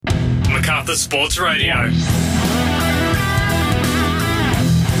Macarthur Sports Radio.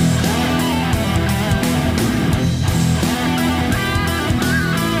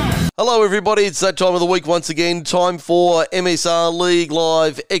 Hello everybody, it's that time of the week once again. Time for MSR League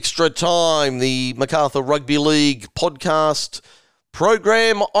Live Extra Time, the Macarthur Rugby League podcast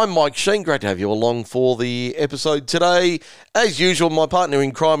program. I'm Mike Sheen. Great to have you along for the episode today. As usual, my partner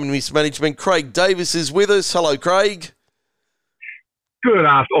in crime and mismanagement, Craig Davis, is with us. Hello, Craig. Good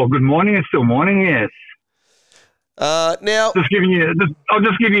morning. It's still morning, yes. Now, I'll just give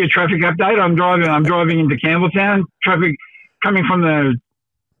you a traffic update. I'm driving into Campbelltown. Traffic coming from the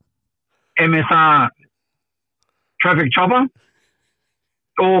MSR traffic chopper.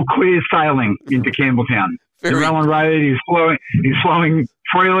 All clear sailing into Campbelltown. The Rallon Road is flowing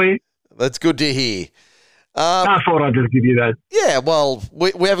freely. That's good to hear. I thought I'd just give you that. Yeah, well,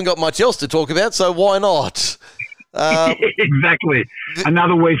 we haven't got much else to talk about, so why not? Exactly.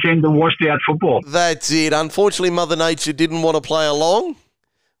 Another weekend of washed out football. That's it. Unfortunately, Mother Nature didn't want to play along.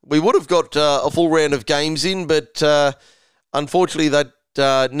 We would have got a full round of games in, but unfortunately that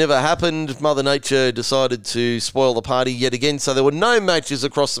never happened. Mother Nature decided to spoil the party yet again, so there were no matches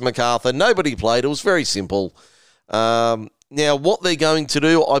across the Macarthur. Nobody played. It was very simple. Now, what they're going to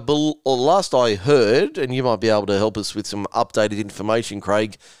do, last I heard, and you might be able to help us with some updated information,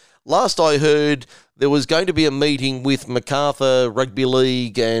 Craig, last I heard there was going to be a meeting with Macarthur Rugby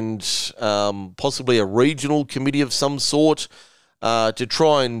League and possibly a regional committee of some sort to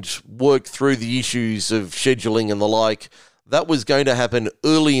try and work through the issues of scheduling and the like. That was going to happen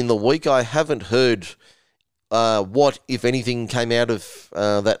early in the week. I haven't heard what, if anything, came out of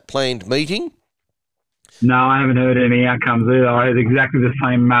that planned meeting. No, I haven't heard any outcomes either. I had exactly the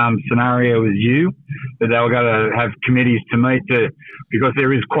same scenario as you, that they were going to have committees to meet because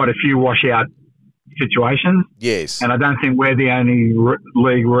there is quite a few washout situations. Yes. And I don't think we're the only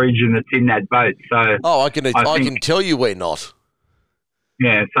league region that's in that boat. So I can tell you we're not.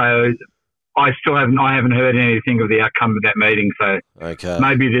 Yeah, so I haven't heard anything of the outcome of that meeting, so okay.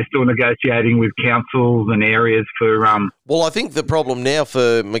 Maybe they're still negotiating with councils and areas for... Well, I think the problem now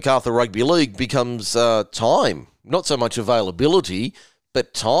for Macarthur Rugby League becomes time, not so much availability,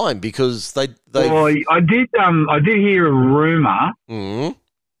 but time, because they. Well, I did hear a rumour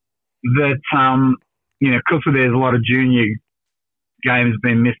that, because there's a lot of junior games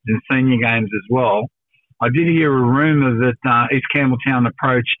being missed and senior games as well, I did hear a rumour that East Campbelltown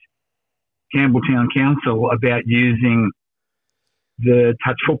approached Campbelltown Council about using the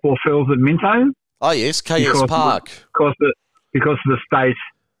touch football fields at Minto. Oh yes, KS Park. Because of the state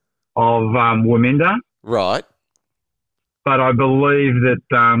of Waminda. Right. But I believe that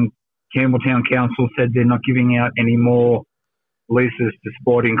Campbelltown Council said they're not giving out any more leases to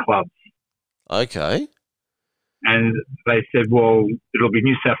sporting clubs. Okay. And they said, well, it'll be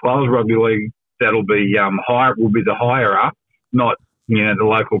New South Wales Rugby League that'll be will be the higher up, not the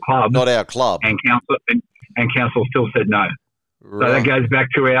local club. Not our club. And council still said no. Right. So that goes back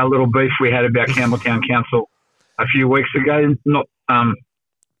to our little beef we had about Campbelltown Council a few weeks ago, not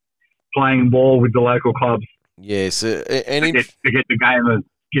playing ball with the local clubs. Yes. To get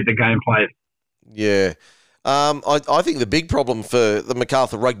the game played. Yeah. I think the big problem for the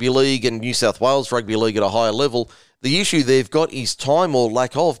Macarthur Rugby League and New South Wales Rugby League at a higher level, the issue they've got is time or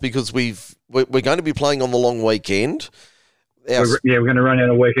lack of, because we're going to be playing on the long weekend. We're going to run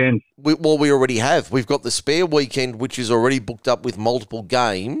out of weekends. We already have. We've got the spare weekend, which is already booked up with multiple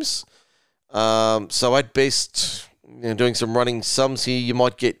games. So at best, doing some running sums here, you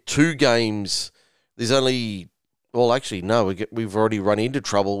might get 2 games. There's only... Well, actually, no. We've already run into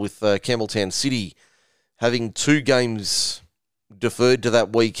trouble with Campbelltown City having 2 games deferred to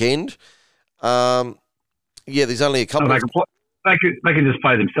that weekend. There's only a couple They can just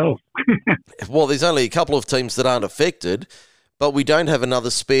play themselves. Well, there's only a couple of teams that aren't affected, but we don't have another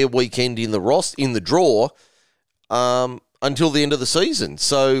spare weekend in the draw until the end of the season.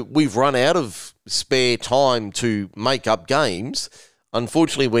 So we've run out of spare time to make up games.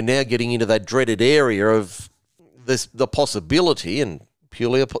 Unfortunately, we're now getting into that dreaded area of the possibility, and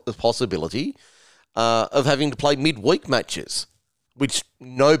purely a possibility, of having to play midweek matches, which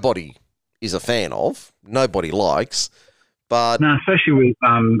nobody is a fan of, nobody likes. But no, especially with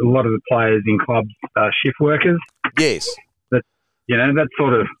a lot of the players in clubs, shift workers. Yes, that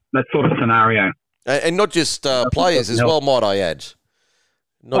sort of scenario, and not just players as well. Might I add?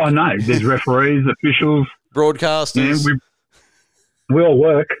 No, there's referees, officials, broadcasters. We all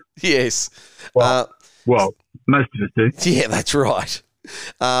work. Yes. Well, most of us do. Yeah, that's right.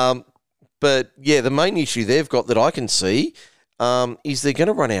 But yeah, the main issue they've got that I can see, is they're going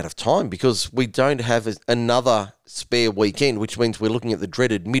to run out of time because we don't have another spare weekend, which means we're looking at the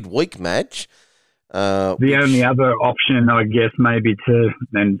dreaded midweek match. The only other option, I guess, maybe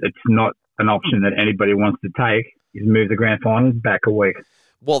and it's not an option that anybody wants to take, is move the grand finals back a week.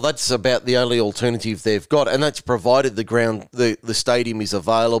 Well, that's about the only alternative they've got, and that's provided the stadium is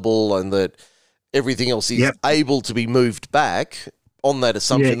available and that everything else is able to be moved back. On that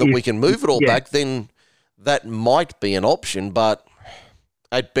assumption that we can move it all back, then that might be an option, but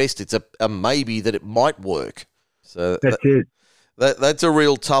at best it's a maybe that it might work. So that's it. That's a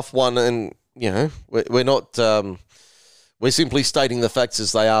real tough one, and we're not. We're simply stating the facts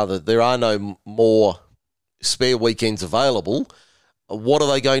as they are, that there are no more spare weekends available. What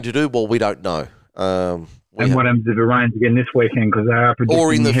are they going to do? Well, we don't know. And what happens if it rains again this weekend, because they are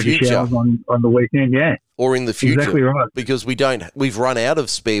predicting heavy showers on the weekend? Yeah, or in the future, exactly right. Because we've run out of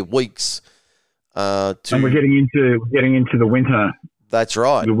spare weeks. And we're getting into the winter. That's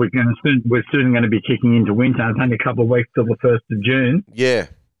right. We're soon going to be kicking into winter. It's only a couple of weeks till the 1st of June. Yeah,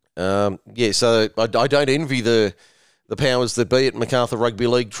 So I don't envy the powers that be at Macarthur Rugby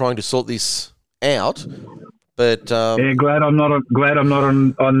League trying to sort this out. But glad I'm not on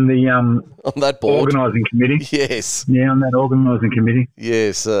the on that board organising committee. Yes, on that organising committee.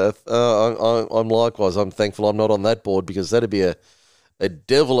 Yes, I'm likewise. I'm thankful I'm not on that board, because that'd be a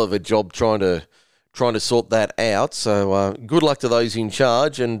devil of a job trying to sort that out. So good luck to those in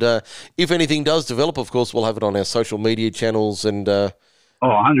charge. And if anything does develop, of course, we'll have it on our social media channels. And 100%.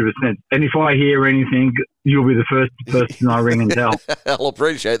 And if I hear anything, you'll be the first person I ring and tell. I'll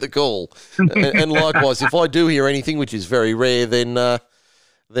appreciate the call. And likewise, if I do hear anything, which is very rare, then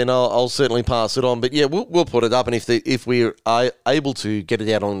I'll certainly pass it on. But yeah, we'll put it up, and if we are able to get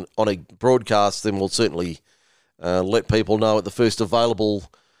it out on a broadcast, then we'll certainly let people know at the first available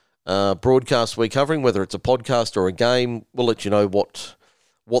broadcast we're covering, whether it's a podcast or a game. We'll let you know what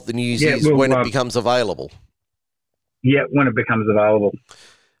the news is when it becomes available. Yeah, when it becomes available.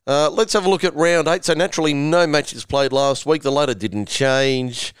 Let's have a look at round 8. So naturally, no matches played last week. The ladder didn't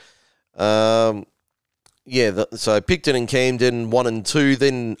change. So Picton and Camden 1 and 2,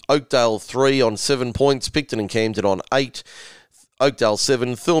 then Oakdale 3 on 7 points, Picton and Camden on 8, Oakdale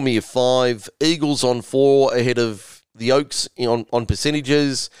 7, Thirlmere 5, Eagles on 4 ahead of the Oaks on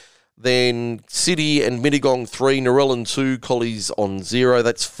percentages. Then City and Mittagong 3, Narellan 2, Collies on 0.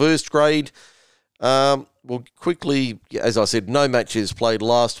 That's first grade. Well, quickly, as I said, no matches played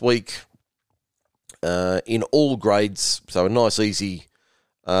last week in all grades. So a nice, easy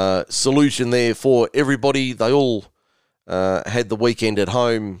solution there for everybody. They all had the weekend at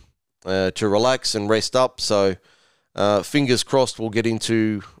home to relax and rest up. So fingers crossed we'll get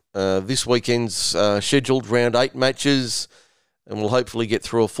into this weekend's scheduled round 8 matches, and we'll hopefully get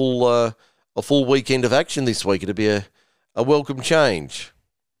through a full weekend of action this week. It'll be a welcome change.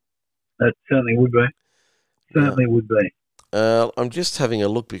 That certainly would be. Would be. I'm just having a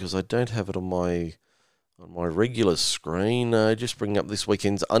look because I don't have it on my regular screen. Just bringing up this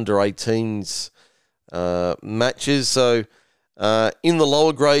weekend's under-18s matches. So in the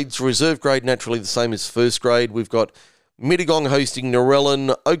lower grades, reserve grade naturally the same as first grade. We've got Mittagong hosting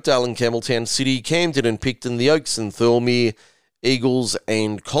Narellan, Oakdale and Campbelltown City, Camden and Picton, the Oaks and Thirlmere, Eagles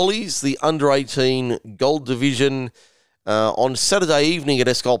and Collies. The under-18 Gold Division. On Saturday evening at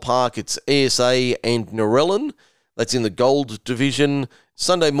Escol Park, it's ASA and Narellan. That's in the Gold Division.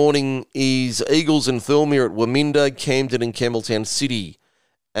 Sunday morning is Eagles and Thirlmere at Waminda, Camden and Campbelltown City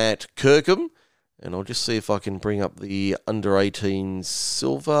at Kirkham. And I'll just see if I can bring up the under-18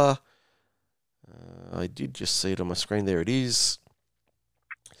 silver. I did just see it on my screen. There it is.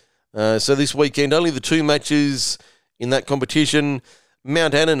 So this weekend, only the 2 matches in that competition.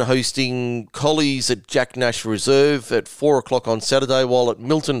 Mount Annan hosting Collies at Jack Nash Reserve at 4 o'clock on Saturday, while at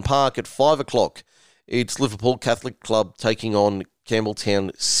Milton Park at 5 o'clock, it's Liverpool Catholic Club taking on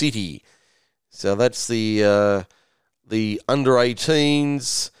Campbelltown City. So that's the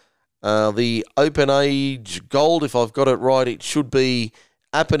under-18s. The open age gold, if I've got it right, it should be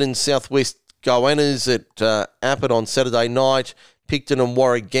Appin and Southwest Goannas at Appin on Saturday night. Picton and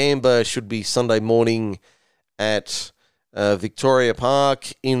Warragamba should be Sunday morning at Victoria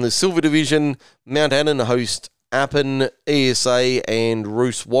Park. In the Silver Division, Mount Annan host Appin, ESA and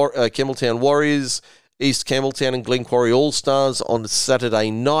Roos Campbelltown Warriors, East Campbelltown and Glenquarry All-Stars on Saturday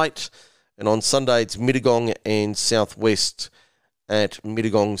night. And on Sunday, it's Mittagong and Southwest at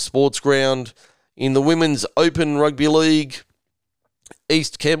Mittagong Sports Ground. In the Women's Open Rugby League,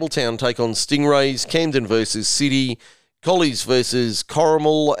 East Campbelltown take on Stingrays, Camden versus City, Collies versus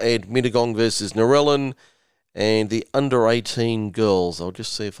Corrimal, and Mittagong versus Narellan. And the under-18 girls, I'll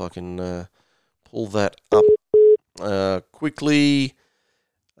just see if I can pull that up. quickly.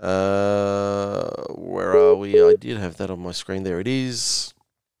 Where are we? I did have that on my screen. There it is.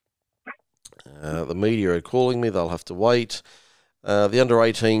 The media are calling me. They'll have to wait. The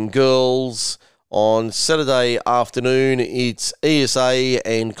under-18 girls on Saturday afternoon. It's ESA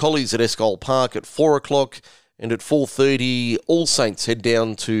and Collies at Escol Park at 4 o'clock. And at 4:30, All Saints head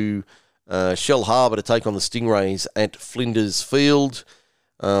down to Shell Harbour to take on the Stingrays at Flinders Field.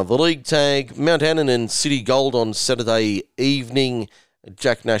 The league tag, Mount Annan and City Gold on Saturday evening.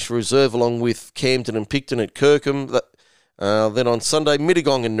 Jack Nash Reserve along with Camden and Picton at Kirkham. Then on Sunday,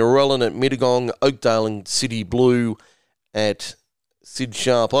 Mittagong and Narellan at Mittagong, Oakdale and City Blue at Sid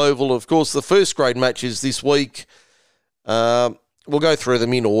Sharp Oval. Of course, the first grade matches this week, we'll go through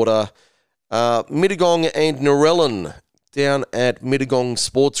them in order. Mittagong and Narellan down at Mittagong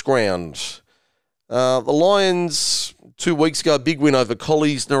Sports Ground. The Lions, 2 weeks ago, a big win over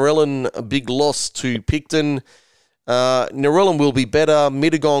Collies. Narellan, a big loss to Picton. Narellan will be better.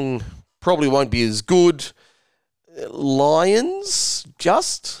 Mittagong probably won't be as good. Lions,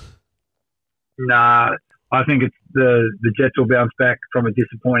 just? Nah, I think it's the Jets will bounce back from a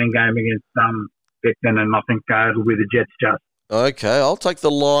disappointing game against Picton, and I think it'll be the Jets just. Okay, I'll take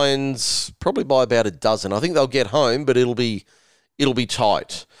the Lions probably by about a dozen. I think they'll get home, but it'll be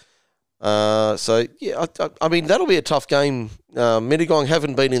tight. So yeah, I mean that'll be a tough game. Mittagong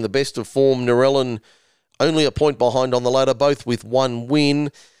haven't been in the best of form. Narellan only a point behind on the ladder, both with one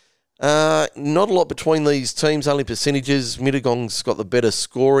win. Not a lot between these teams, only percentages. Mittagong's got the better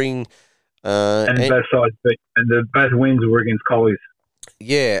scoring. And both sides, both wins were against Collies.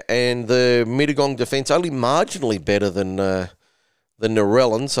 Yeah, and the Mittagong defence only marginally better than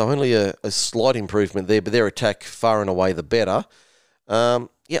Narellan, so only a slight improvement there, but their attack far and away the better.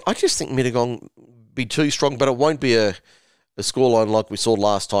 Yeah, I just think Mittagong be too strong, but it won't be a scoreline like we saw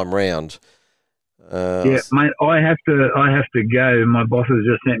last time round. Yeah, mate, I have to go. My boss has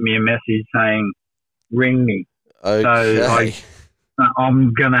just sent me a message saying, ring me. Okay. So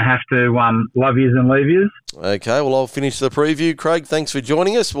I'm going to have to love yous and leave yous. Okay, well, I'll finish the preview. Craig, thanks for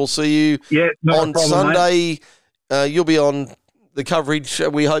joining us. We'll see you on Sunday. You'll be on the coverage,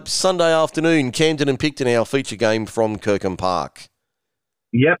 we hope, Sunday afternoon, Camden and Picton, our feature game from Kirkham Park.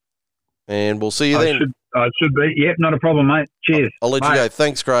 Yep. And we'll see you then. I should be. Yep, not a problem, mate. Cheers. I'll let you go.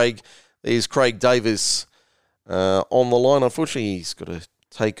 Thanks, Craig. There's Craig Davis on the line. Unfortunately, he's got to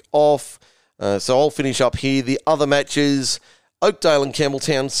take off. So I'll finish up here. The other matches, Oakdale and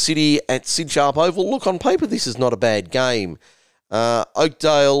Campbelltown City at Sid Sharp Oval. Look, on paper, this is not a bad game.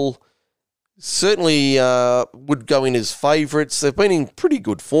 Oakdale certainly would go in as favourites. They've been in pretty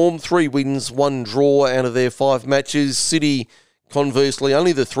good form. 3 wins, 1 draw out of their 5 matches. City, conversely,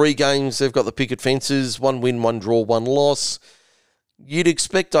 only the 3 games. They've got the picket fences, 1 win, 1 draw, 1 loss. You'd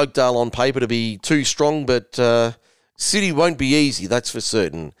expect Oakdale on paper to be too strong, but City won't be easy, that's for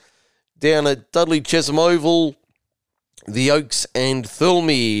certain. Down at Dudley Chesham Oval, the Oaks and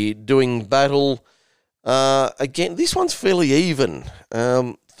Thirlmere doing battle. Again, this one's fairly even.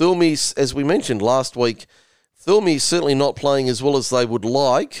 Thirlmere, as we mentioned last week, Thirlmere certainly not playing as well as they would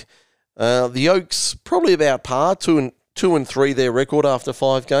like. The Oaks probably about par, 2 and 3 their record after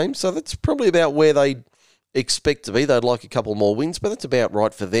 5 games, so that's probably about where they expect to be. They'd like a couple more wins, but that's about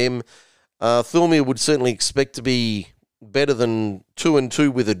right for them. Thirlmere would certainly expect to be better than 2 and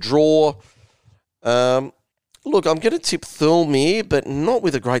 2 with a draw. Look, I'm going to tip Thirlmere, but not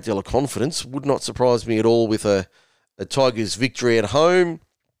with a great deal of confidence. Would not surprise me at all with a Tigers victory at home.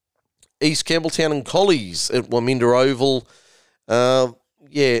 East Campbelltown and Collies at Waminda Oval.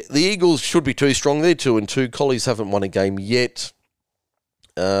 Yeah, the Eagles should be too strong. They're 2 and 2. Collies haven't won a game yet.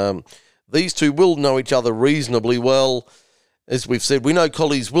 These two will know each other reasonably well. As we've said, we know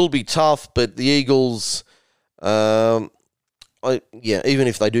Collies will be tough, but the Eagles, even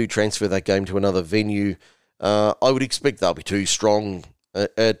if they do transfer that game to another venue, I would expect they'll be too strong in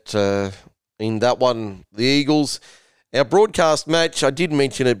that one, the Eagles. Our broadcast match, I did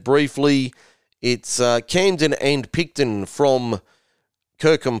mention it briefly. It's Camden and Picton from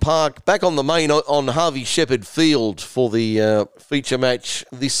Kirkham Park, back on the main on Harvey Shepherd Field for the feature match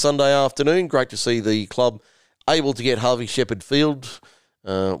this Sunday afternoon. Great to see the club able to get Harvey Shepherd Field.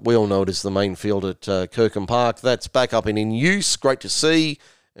 We all know it as the main field at Kirkham Park. That's back up and in use. Great to see,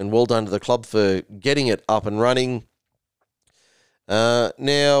 and well done to the club for getting it up and running.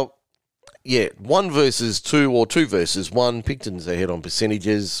 Now, 1 versus 2 or 2 versus 1. Picton's ahead on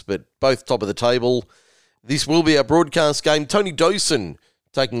percentages, but both top of the table. This will be our broadcast game. Tony Dawson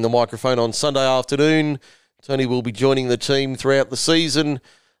taking the microphone on Sunday afternoon. Tony will be joining the team throughout the season.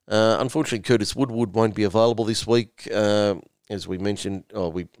 Unfortunately, Curtis Woodward won't be available this week. As we mentioned,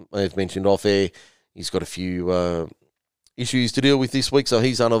 we may have mentioned off air, he's got a few issues to deal with this week, so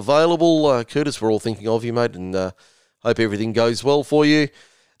he's unavailable. Curtis, we're all thinking of you, mate, and hope everything goes well for you.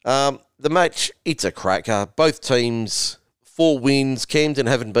 The match, it's a cracker. Both teams, 4 wins. Camden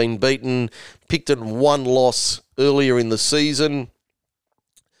haven't been beaten. Picton 1 loss earlier in the season.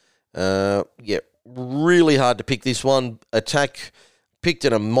 Really hard to pick this one. Attack,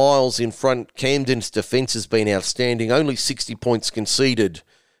 Picton are miles in front. Camden's defence has been outstanding. Only 60 points conceded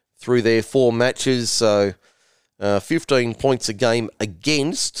through their 4 matches, so 15 points a game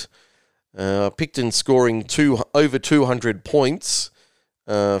against. Picton scoring over 200 points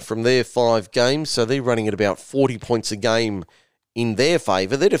from their 5 games, so they're running at about 40 points a game in their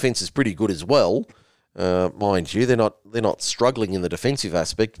favour. Their defence is pretty good as well. Mind you, they're not struggling in the defensive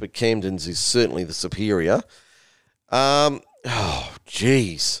aspect, but Camden's is certainly the superior.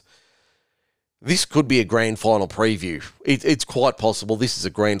 This could be a grand final preview. It's quite possible this is a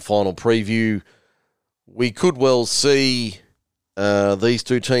grand final preview. We could well see these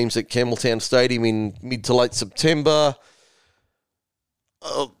 2 teams at Campbelltown Stadium in mid to late September.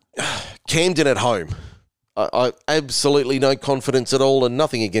 Camden at home. I absolutely no confidence at all, and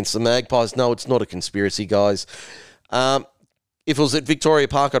nothing against the Magpies. No, it's not a conspiracy, guys. If it was at Victoria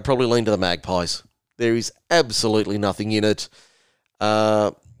Park, I'd probably lean to the Magpies. There is absolutely nothing in it.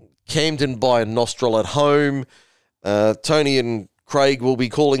 Camden by a nostril at home. Tony and Craig will be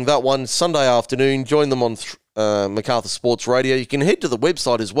calling that one Sunday afternoon. Join them on Macarthur Sports Radio. You can head to the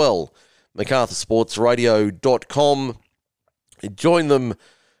website as well, macarthursportsradio.com. Join them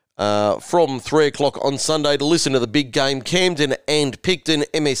from 3 o'clock on Sunday to listen to the big game, Camden and Picton,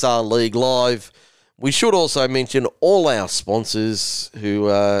 MSR League Live. We should also mention all our sponsors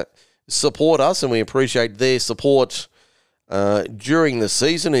who support us, and we appreciate their support during the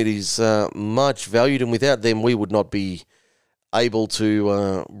season. It is much valued, and without them we would not be able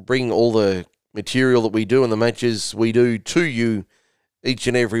to bring all the material that we do and the matches we do to you each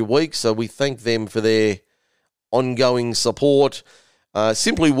and every week. So we thank them for their ongoing support.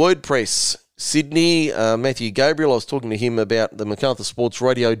 Simply WordPress Sydney, Matthew Gabriel, I was talking to him about the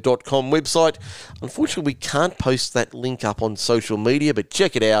MacArthurSportsRadio.com website. Unfortunately, we can't post that link up on social media, but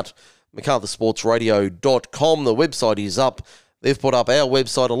check it out, MacArthurSportsRadio.com. The website is up. They've put up our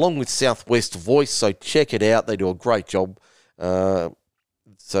website along with Southwest Voice, so check it out. They do a great job.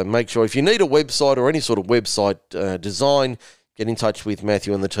 So make sure, if you need a website or any sort of website design, get in touch with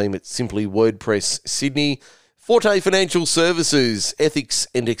Matthew and the team at Simply WordPress Sydney. Forte Financial Services, ethics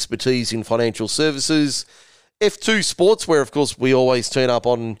and expertise in financial services. F2 Sportswear, of course, we always turn up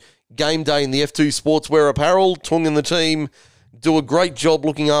on game day in the F2 Sportswear apparel. Tung and the team do a great job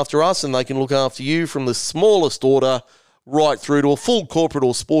looking after us, and they can look after you from the smallest order right through to a full corporate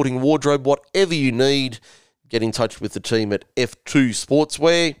or sporting wardrobe. Whatever you need, get in touch with the team at F2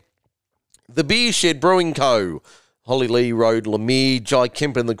 Sportswear. The Beer Shed Brewing Co., Holly Lee Road, Lemire. Jai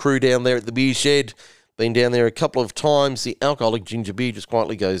Kemp and the crew down there at the Beer Shed. Been down there a couple of times. The alcoholic ginger beer just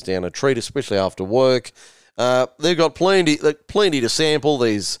quietly goes down a treat, especially after work. They've got plenty to sample.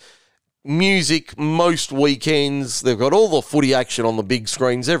 There's music most weekends. They've got all the footy action on the big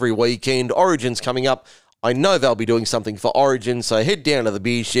screens every weekend. Origin's coming up. I know they'll be doing something for Origin, so head down to the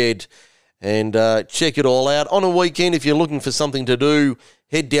Beer Shed and check it all out. On a weekend, if you're looking for something to do,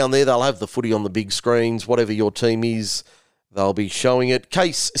 head down there. They'll have the footy on the big screens, whatever your team is. They'll be showing it.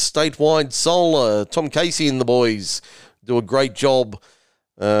 Case Statewide Solar. Tom Casey and the boys do a great job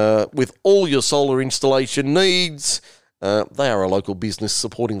with all your solar installation needs. They are a local business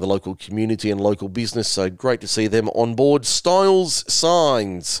supporting the local community and local business, so great to see them on board. Styles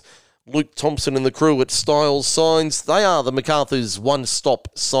Signs. Luke Thompson and the crew at Styles Signs. They are the MacArthur's one-stop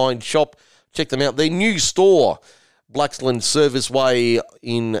sign shop. Check them out. Their new store, Blaxland Service Way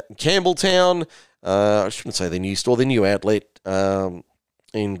in Campbelltown. I shouldn't say their new store, their new outlet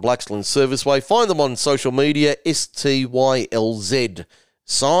in Blaxland Service Way. Find them on social media, STYLZ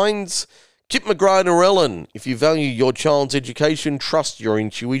Signs. Kip McGrath Narellan. If you value your child's education, trust your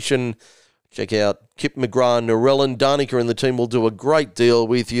intuition. Check out Kip McGrath Narellan. Danica and the team will do a great deal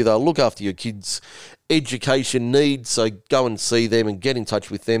with you. They'll look after your kids' education needs, so go and see them and get in touch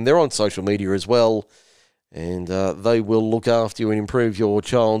with them. They're on social media as well, and they will look after you and improve your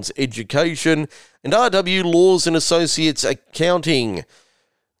child's education. And RW Laws and Associates Accounting.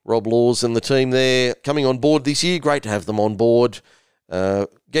 Rob Laws and the team there coming on board this year. Great to have them on board.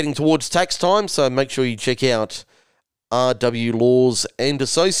 Getting towards tax time, so make sure you check out RW Laws and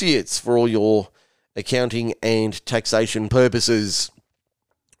Associates for all your accounting and taxation purposes.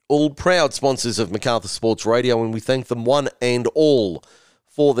 All proud sponsors of MacArthur Sports Radio, and we thank them one and all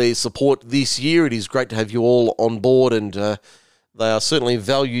for their support this year. It is great to have you all on board, and They are certainly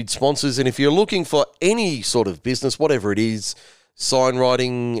valued sponsors. And if you're looking for any sort of business, whatever it is,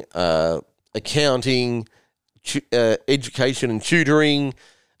 signwriting, accounting, education and tutoring,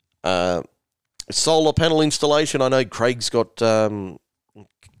 solar panel installation. I know Craig's got a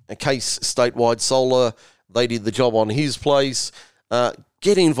Case Statewide Solar. They did the job on his place.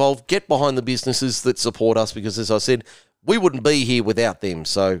 Get involved, get behind the businesses that support us because, as I said, we wouldn't be here without them.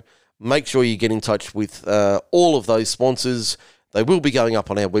 So make sure you get in touch with all of those sponsors. They will be going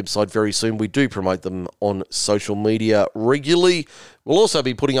up on our website very soon. We do promote them on social media regularly. We'll also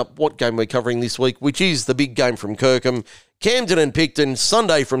be putting up what game we're covering this week, which is the big game from Kirkham. Camden and Picton,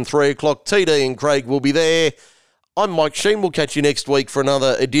 Sunday from 3 o'clock. TD and Craig will be there. I'm Mike Sheen. We'll catch you next week for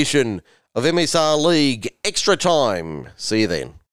another edition of MSR League Extra Time. See you then.